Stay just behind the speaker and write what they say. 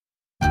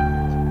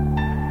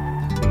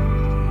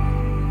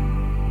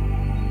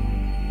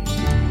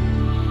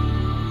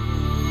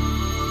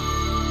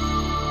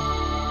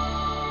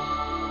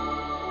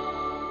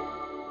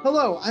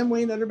Hello, I'm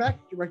Wayne Utterback,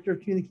 Director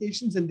of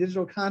Communications and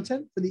Digital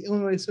Content for the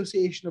Illinois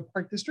Association of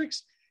Park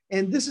Districts.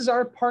 And this is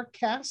our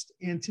Parkcast.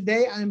 And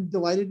today I'm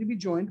delighted to be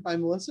joined by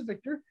Melissa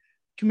Victor,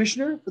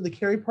 Commissioner for the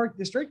Cary Park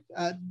District.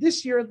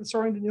 This year at the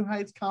Soaring to New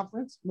Heights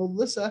Conference,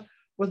 Melissa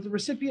was the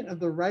recipient of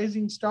the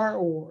Rising Star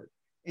Award.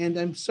 And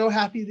I'm so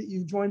happy that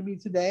you joined me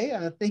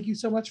today. Thank you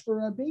so much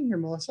for being here,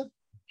 Melissa.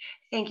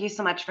 Thank you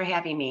so much for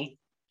having me.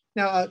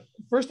 Now,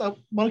 first, I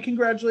want to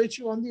congratulate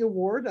you on the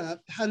award.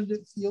 How did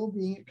it feel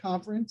being at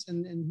conference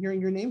and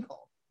hearing your name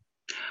called?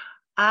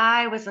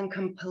 I was in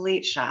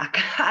complete shock.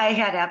 I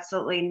had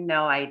absolutely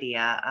no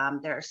idea.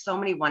 There are so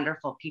many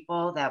wonderful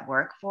people that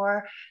work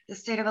for the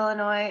state of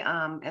Illinois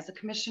as a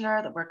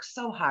commissioner that work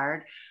so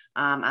hard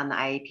on the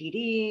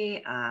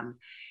IAPD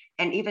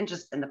and even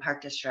just in the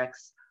park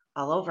districts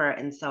all over.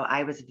 And so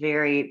I was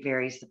very,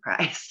 very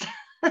surprised.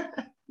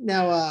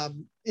 Now,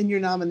 in your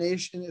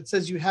nomination, it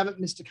says you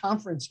haven't missed a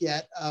conference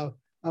yet.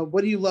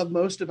 What do you love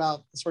most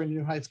about the Soaring to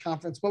New Heights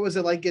Conference? What was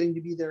it like getting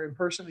to be there in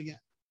person again?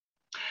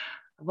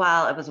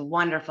 Well, it was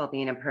wonderful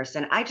being in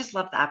person. I just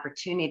love the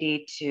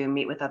opportunity to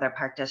meet with other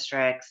park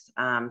districts,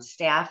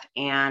 staff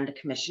and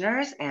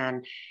commissioners,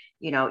 and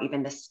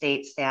even the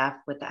state staff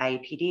with the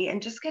IAPD,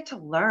 and just get to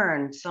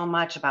learn so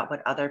much about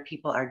what other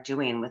people are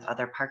doing with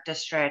other park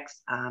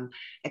districts,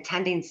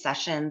 attending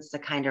sessions to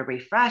kind of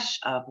refresh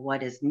of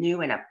what is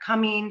new and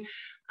upcoming,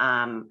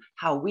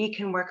 how we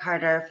can work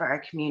harder for our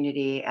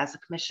community as a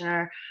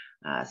commissioner.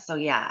 So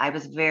yeah, I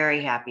was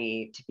very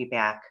happy to be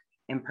back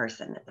in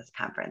person at this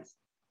conference.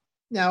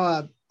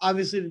 Now,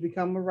 obviously to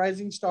become a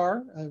rising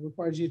star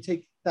requires you to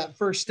take that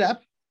first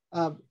step.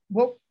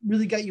 What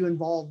really got you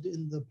involved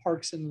in the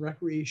parks and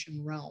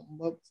recreation realm?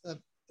 What was that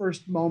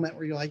first moment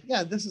where you're like,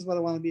 yeah, this is what I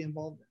want to be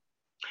involved in?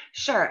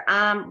 Sure.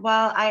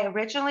 Well, I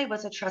originally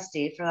was a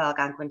trustee for the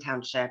Algonquin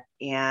Township,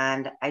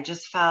 and I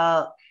just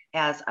felt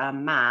as a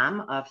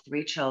mom of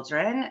 3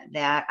 children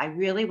that I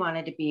really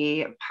wanted to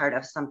be part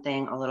of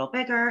something a little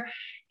bigger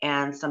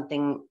and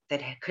something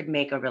that could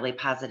make a really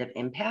positive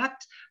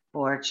impact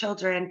for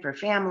children, for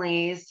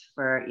families,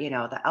 for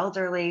the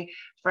elderly,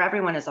 for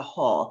everyone as a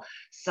whole.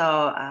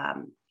 So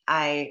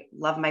I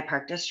love my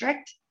park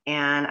district,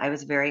 and I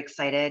was very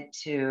excited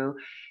to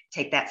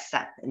take that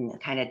step and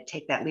kind of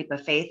take that leap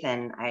of faith.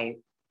 And I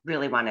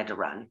really wanted to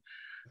run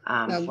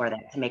for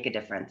that to make a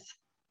difference.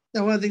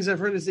 Now, one of the things I've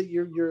heard is that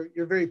you're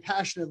a very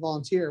passionate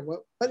volunteer.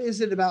 What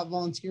is it about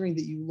volunteering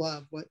that you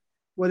love?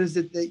 What is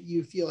it that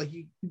you feel like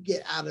you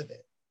get out of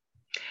it?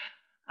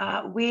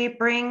 We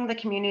bring the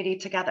community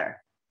together.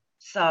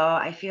 So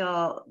I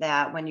feel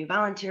that when you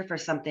volunteer for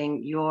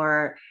something,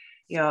 you're,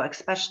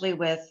 especially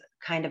with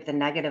kind of the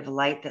negative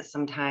light that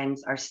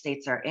sometimes our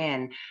states are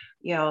in,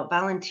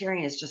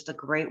 volunteering is just a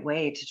great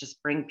way to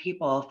just bring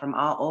people from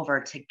all over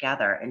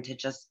together and to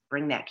just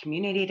bring that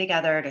community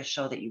together to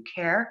show that you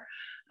care,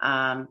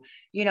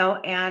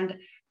 and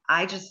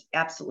I just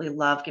absolutely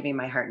love giving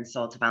my heart and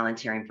soul to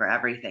volunteering for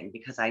everything,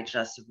 because I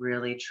just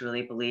really,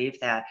 truly believe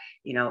that,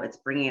 it's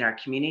bringing our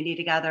community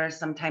together,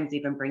 sometimes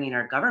even bringing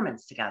our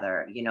governments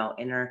together,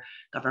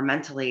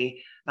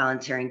 intergovernmentally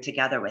volunteering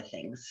together with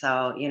things.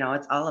 So,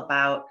 it's all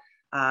about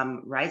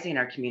rising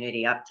our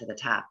community up to the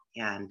top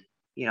and,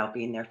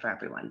 being there for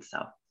everyone.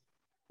 So.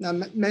 Now,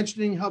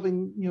 mentioning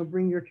helping,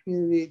 bring your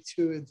community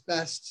to its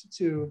best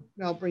to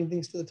help bring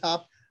things to the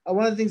top.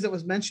 One of the things that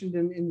was mentioned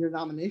in your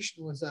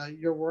nomination was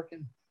your work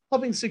in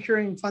helping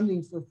securing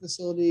funding for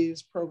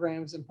facilities,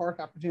 programs, and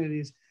park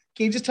opportunities.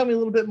 Can you just tell me a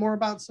little bit more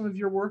about some of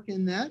your work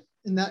in that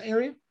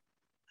area?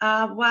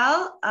 I'm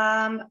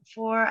on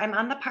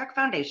the Park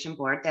Foundation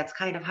Board. That's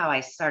kind of how I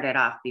started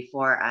off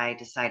before I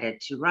decided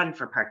to run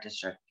for Park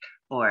District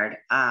Board.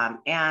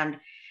 And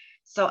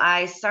so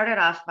I started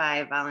off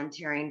by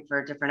volunteering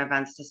for different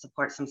events to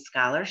support some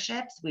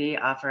scholarships. We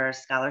offer a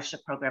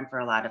scholarship program for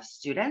a lot of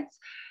students.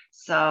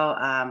 So,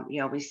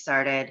 we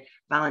started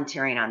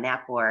volunteering on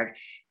that board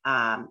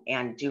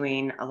and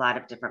doing a lot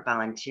of different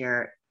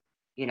volunteer,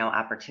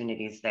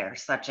 opportunities there,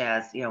 such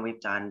as,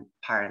 we've done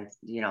PAR,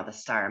 the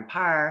Star and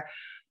PAR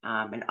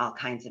and all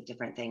kinds of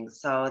different things.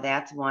 So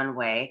that's one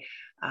way.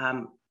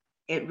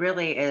 It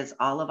really is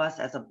all of us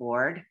as a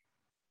board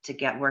to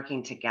get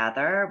working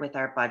together with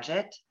our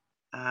budget,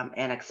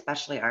 and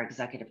especially our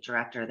executive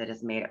director that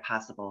has made it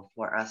possible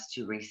for us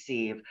to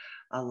receive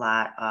a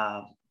lot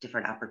of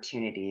different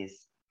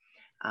opportunities,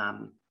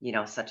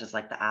 such as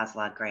like the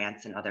OSLA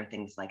grants and other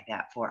things like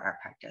that for our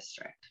park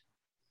district.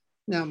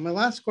 Now, my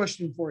last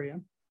question for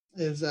you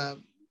is,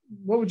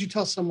 what would you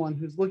tell someone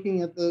who's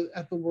looking at the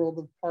world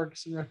of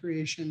parks and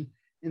recreation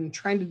and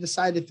trying to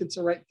decide if it's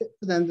a right fit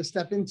for them to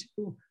step into?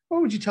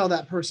 What would you tell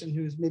that person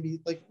who's maybe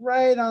like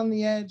right on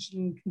the edge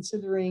and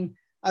considering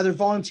either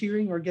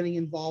volunteering or getting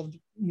involved,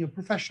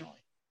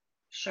 professionally?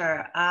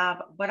 Sure.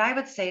 What I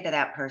would say to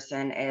that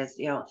person is,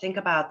 think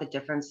about the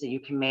difference that you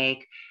can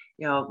make,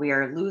 we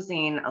are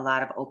losing a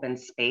lot of open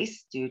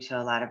space due to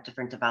a lot of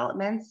different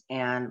developments,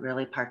 and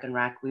really Park and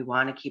Rec, we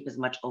want to keep as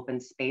much open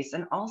space,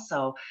 and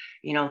also,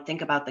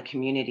 think about the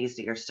communities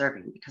that you're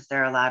serving, because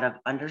there are a lot of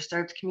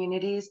underserved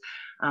communities,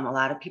 a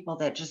lot of people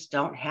that just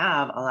don't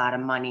have a lot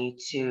of money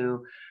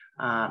to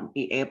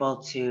be able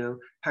to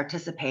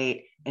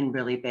participate in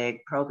really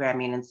big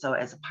programming. And so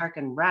as a Park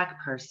and Rec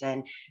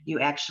person, you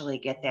actually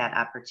get that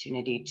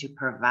opportunity to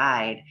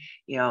provide,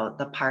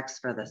 the parks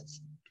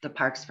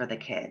for the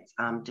kids,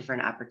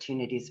 different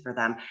opportunities for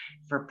them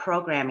for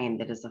programming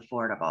that is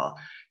affordable.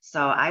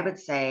 So I would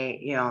say,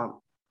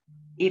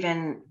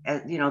 even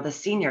the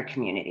senior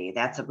community,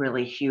 that's a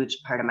really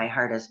huge part of my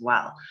heart as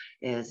well,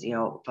 is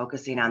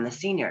focusing on the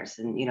seniors,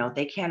 and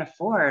they can't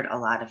afford a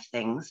lot of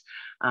things,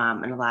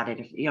 and a lot of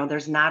different,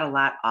 there's not a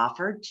lot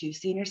offered to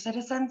senior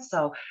citizens.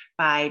 So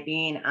by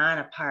being on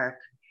a Park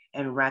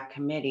and Rec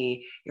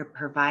committee, you're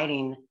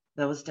providing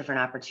those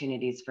different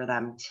opportunities for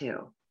them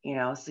too.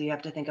 So you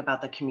have to think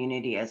about the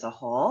community as a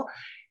whole,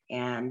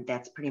 and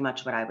that's pretty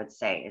much what I would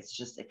say. It's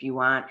just, if you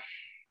want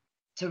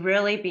to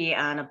really be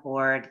on a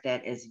board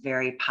that is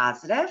very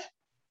positive,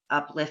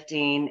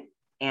 uplifting,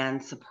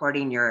 and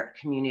supporting your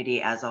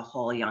community as a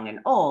whole, young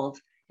and old,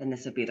 then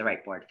this would be the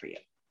right board for you.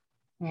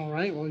 All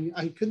right. Well,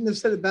 I couldn't have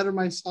said it better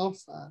myself.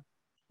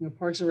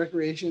 Parks and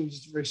Recreation is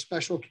just a very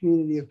special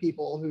community of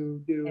people who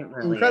do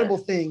really incredible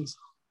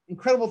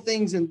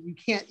things, and you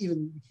can't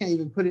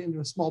even put it into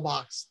a small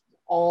box.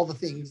 All the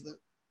things that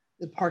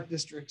the park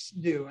districts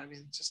do. I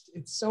mean,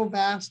 it's so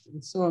vast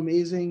and so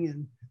amazing,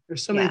 and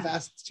there's so many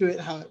facets to it,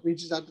 how it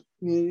reaches out to the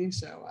community.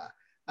 So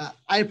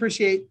I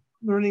appreciate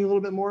learning a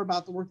little bit more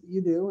about the work that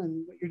you do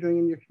and what you're doing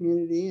in your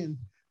community. And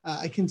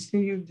I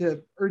continue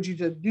to urge you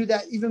to do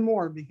that even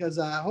more, because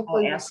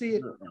hopefully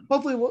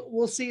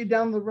we'll see you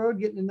down the road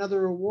getting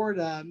another award,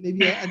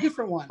 maybe a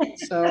different one.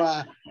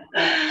 So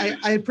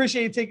I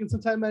appreciate you taking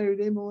some time out of your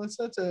day,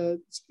 Melissa, to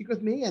speak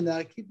with me, and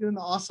keep doing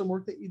the awesome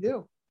work that you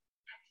do.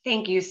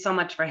 Thank you so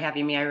much for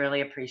having me. I really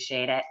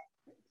appreciate it.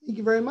 Thank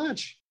you very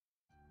much.